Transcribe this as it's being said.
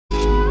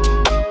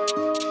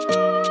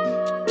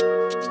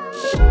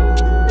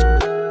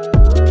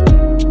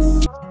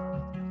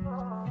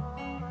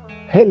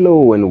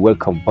Hello and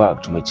welcome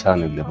back to my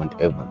channel,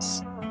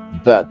 EVANT-EVANS.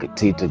 Back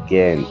at it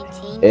again.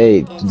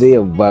 Hey, today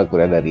I'm back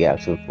with another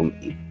reaction from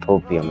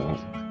Ethiopia, man.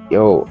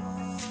 Yo,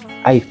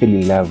 I fell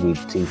in love with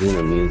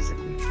Tigrigna music.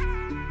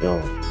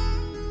 Yo,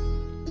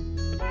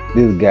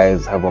 these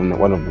guys have one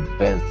of the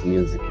best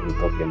music in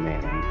Ethiopia,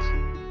 man.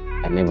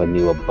 And I never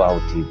knew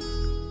about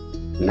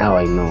it. Now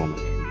I know,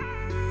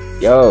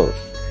 man. Yo,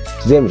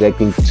 today I'm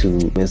reacting to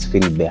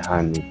Mesfin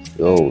Berhanu.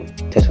 Yo,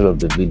 title of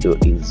the video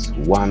is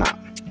Wana.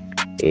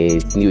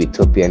 It's new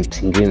Ethiopian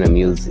Tigrigna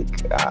music.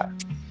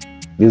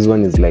 This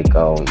one is like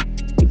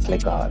it's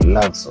like a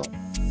love song.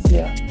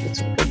 Yeah,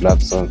 it's like a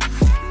love song.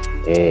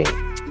 Hey,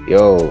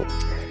 yo,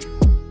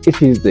 if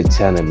you use the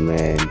channel,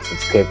 man,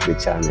 subscribe to the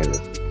channel.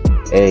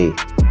 Hey,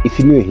 if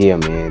you're new here,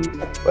 man,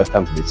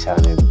 welcome to the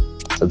channel.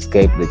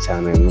 Subscribe to the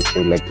channel, make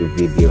sure you like the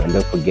video, and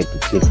don't forget to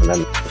click on that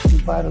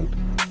notification button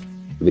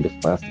to be the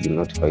first to be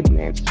notified,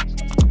 man.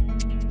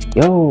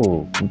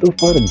 Yo, without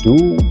further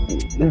ado,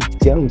 let's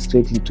jump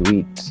straight into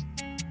it.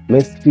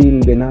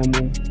 Mesfin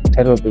Berhanu,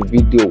 title of the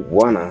video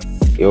Wana.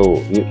 Yo,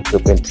 new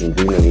Ethiopian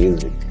Tigrigna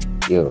music.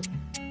 Yo,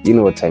 you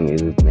know what time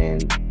is it, man?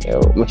 Yo,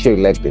 make sure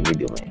you like the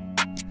video, man.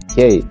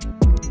 Okay,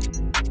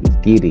 it's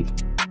giddy.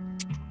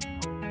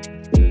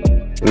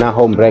 Now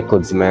home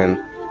records, man.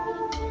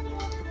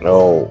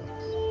 Oh,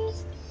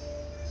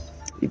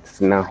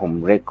 it's now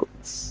home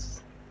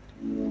records.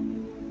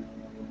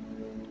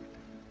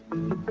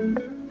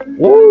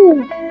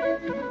 Woo!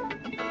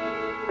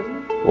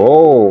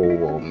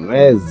 Oh,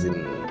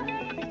 amazing.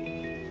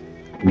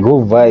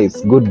 Good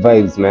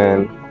vibes,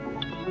 man.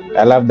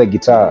 I love the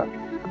guitar.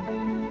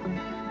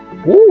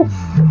 Woo!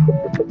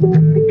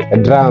 The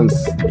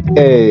drums.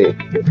 Hey.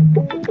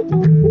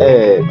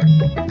 Hey.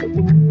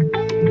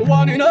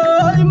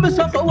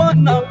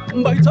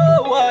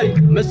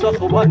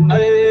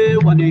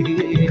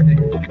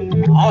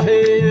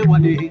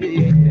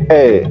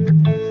 Hey.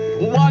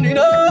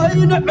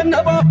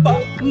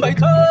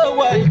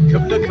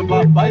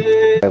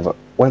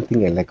 One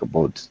thing I like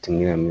about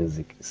Tigrigna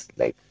music is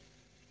like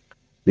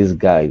these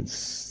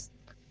guys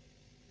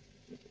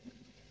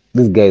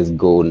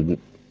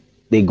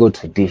go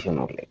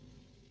traditional. Like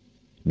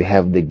they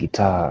have the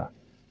guitar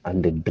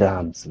and the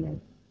drums, man.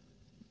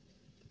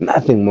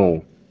 Nothing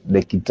more.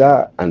 The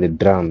guitar and the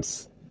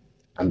drums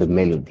and the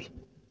melody.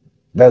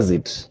 That's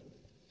it.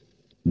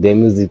 Their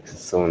music is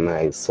so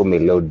nice, so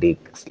melodic.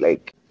 It's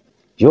like,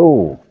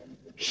 yo,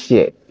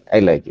 shit, I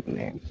like it,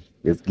 man.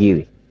 It's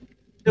giddy.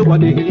 The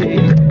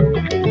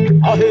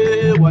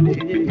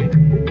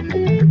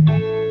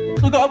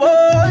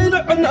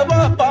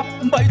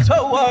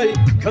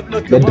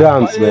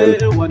drums, man.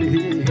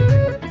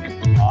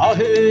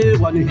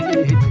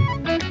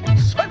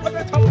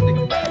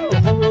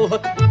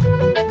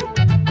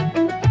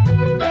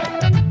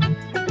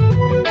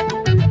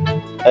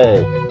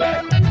 Hey.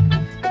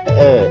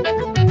 Hey.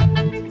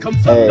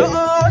 Hey.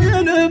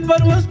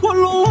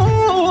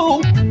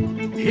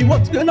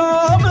 ህይወት ገና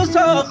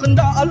መሳኽ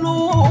እንዳሉ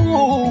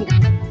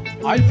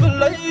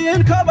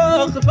አይፍለይን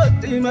ካባኽ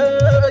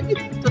ፈጥመኝ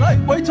ጥራይ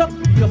ቆይታ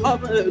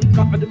ይሃበን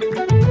ካዕድም.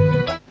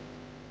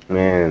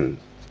 Man,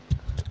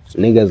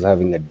 niggas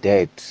having a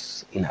date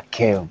in a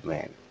cave,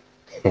 man.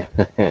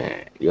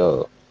 Yo,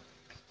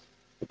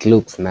 it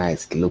looks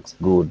nice, it looks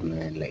good,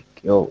 man. Like,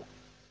 yo,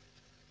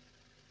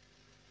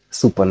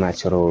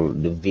 supernatural.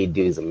 The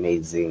video is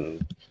amazing,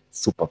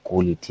 super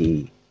quality,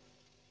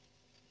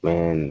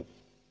 man.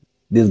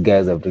 These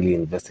guys have really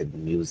invested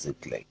in music.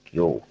 Like,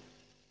 yo,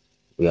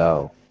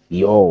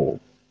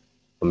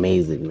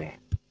 amazing, man.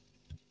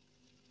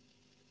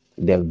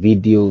 Their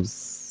videos,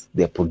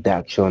 their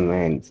production,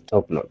 man, it's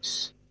top notch.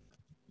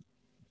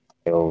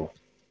 Yo,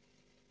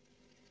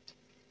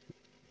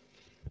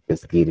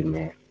 let's get it,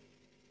 man.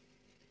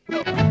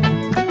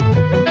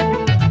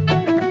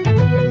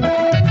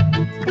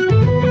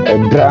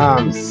 And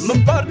drums.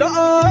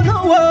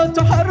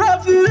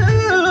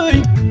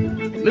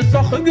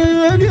 مسخقن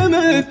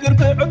يمكر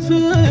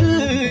بعطفي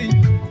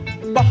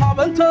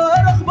بحابن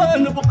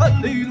ترخبن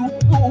بقليلو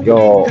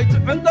كيت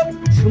عندك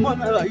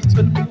شمانا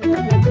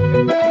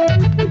يتلقو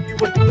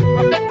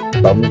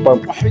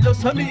وحيلة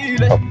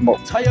سميلة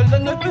تايل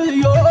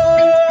لنبيو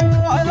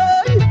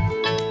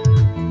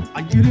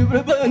عجيري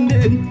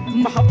بربنين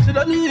محبت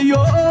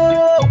لليو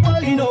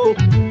وينو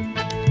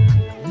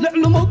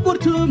لعلو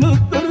مقرت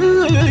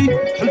مقري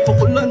حلف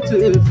خلان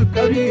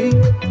تفكري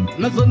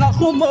نزنا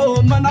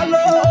خمو من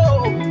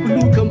علو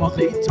كلو كما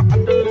خيت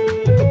عدل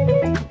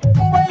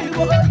واي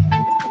واي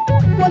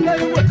واي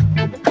واي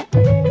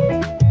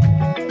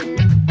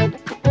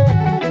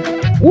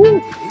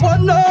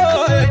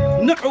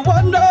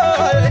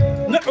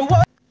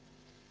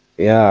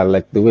Yeah,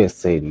 like the way I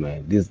said, man,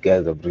 these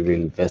guys have really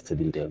invested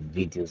in their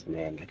videos,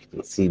 man. Like you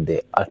can see the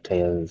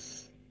attires.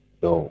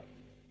 Yo,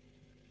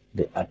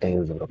 the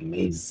attires are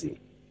amazing.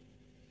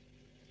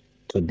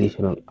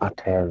 Traditional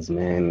attires,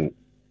 man.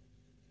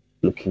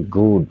 Looking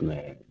good,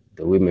 man.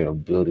 The women are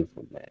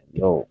beautiful, man.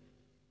 Yo,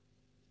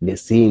 the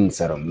scenes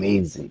are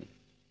amazing.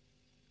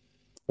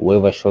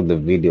 Whoever shot the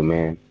video,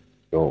 man,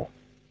 yo,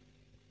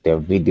 their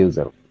videos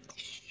are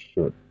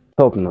shoot.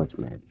 Top notch,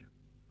 man.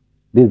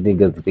 These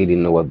niggas really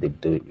know what they're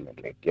doing, man.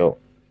 Like, yo,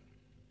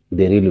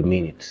 they really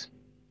mean it.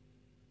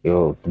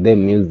 Yo, their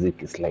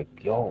music is like,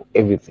 yo,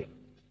 everything.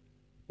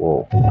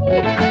 Whoa.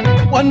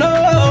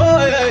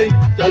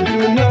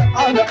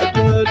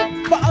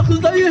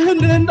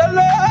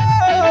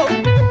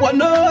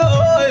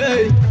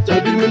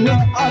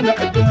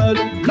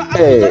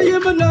 Hey.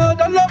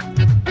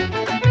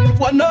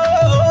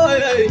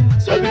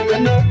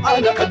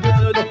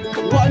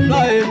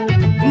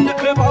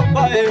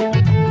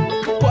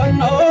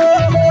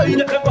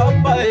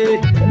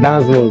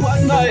 Dance moves.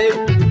 One night.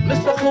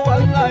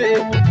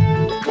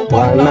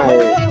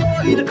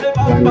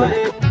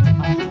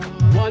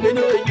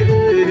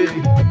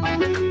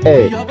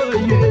 Hey.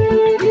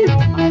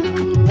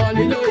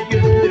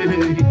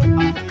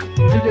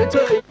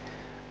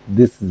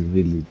 This is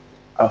really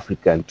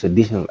African,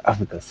 traditional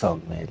African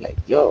song, man. Like,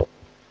 yo,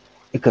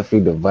 you can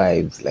feel the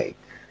vibes. Like,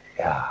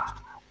 yeah,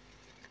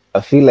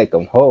 I feel like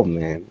I'm home,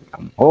 man.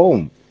 I'm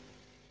home.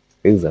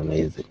 This is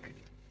amazing.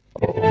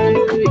 Oh.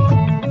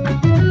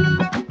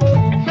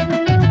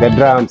 The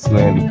drums,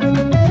 man.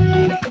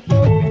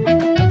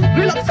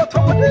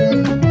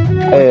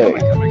 Hey.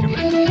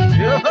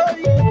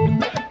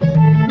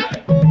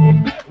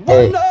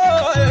 Hey.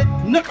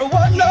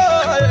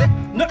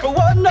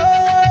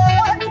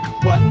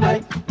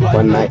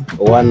 One night.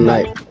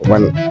 Hey.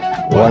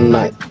 One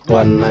night.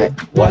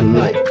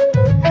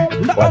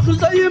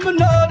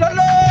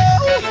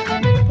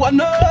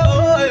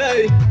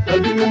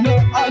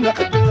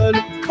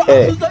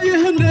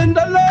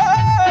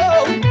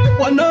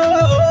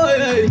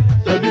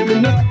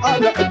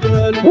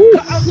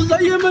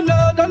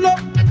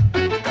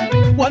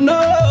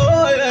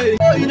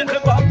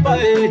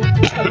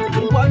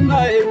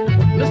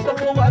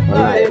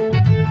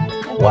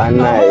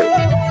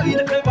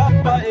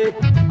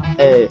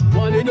 Hey.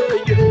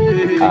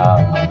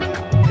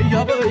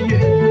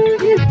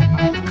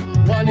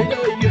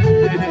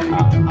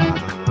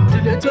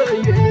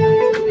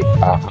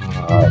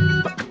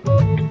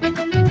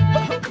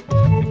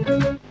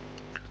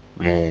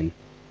 Man,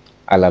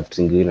 I love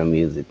Tigrigna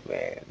music,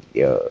 man.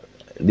 Yo,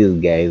 these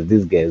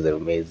guys are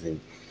amazing.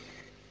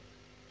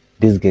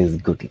 These guys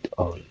got it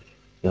all.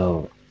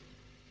 Yo,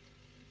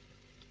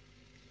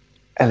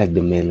 I like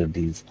the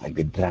melodies, like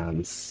the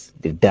drums,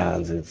 the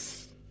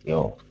dances.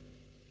 Yo,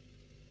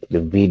 the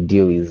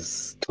video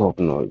is top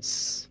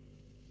notch.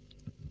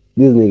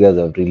 These niggas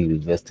have really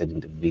invested in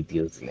the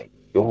videos. Like,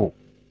 yo,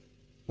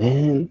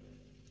 man.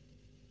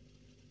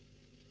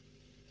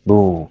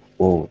 Whoa.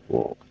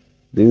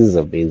 This is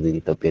amazing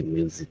Ethiopian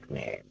music,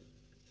 man.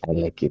 I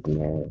like it,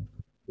 man.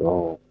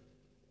 Yo,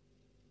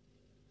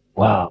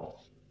 wow.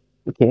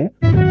 Okay.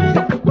 Come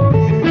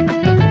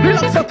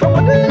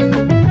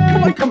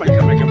on.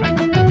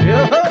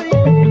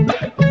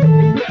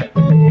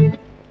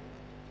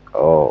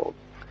 Oh.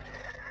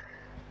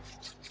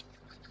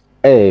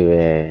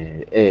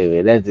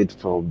 Hey, that's it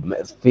from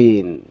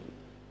Mesfin.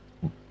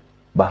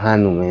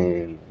 Berhanu,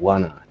 man.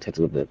 Wanna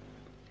title of the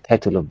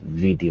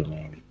video,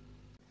 man.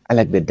 I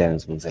like the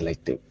dance moves. I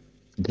like the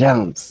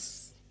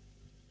drums.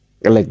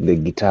 I like the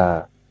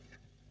guitar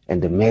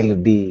and the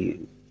melody.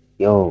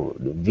 Yo,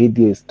 the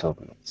video is top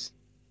notch.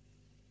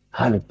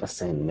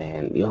 100%,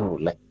 man. Yo,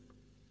 like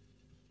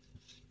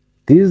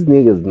these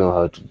niggas know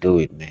how to do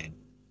it, man.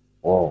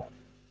 Whoa.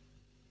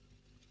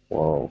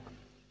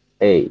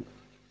 Hey,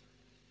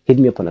 hit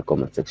me up in the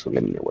comment section.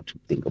 Let me know what you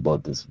think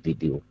about this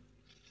video.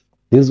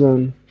 This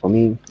one, for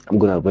me, I'm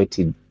gonna rate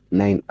it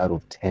 9 out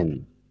of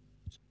 10.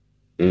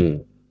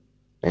 9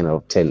 out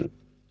of 10.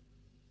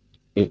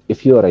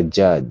 If you are a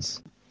judge,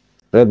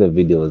 rate the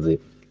video as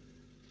it.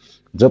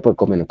 Drop a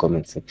comment in the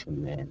comment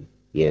section, man.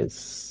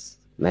 Yes,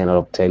 9 out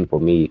of 10 for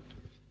me.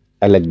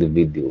 I like the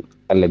video.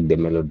 I like the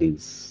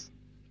melodies.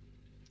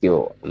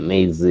 Yo,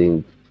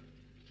 amazing.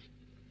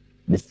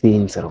 The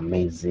scenes are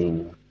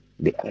amazing.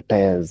 The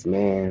attires,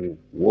 man.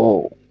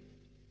 Whoa.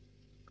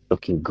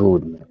 Looking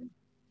good, man.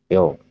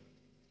 Yo.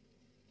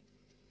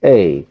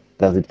 Hey,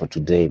 that's it for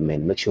today,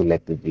 man. Make sure you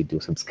like the video.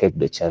 Subscribe to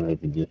the channel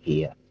if you're new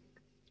here.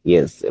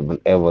 Yes,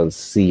 EVANT-EVANS.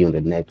 See you in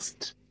the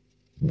next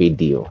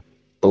video.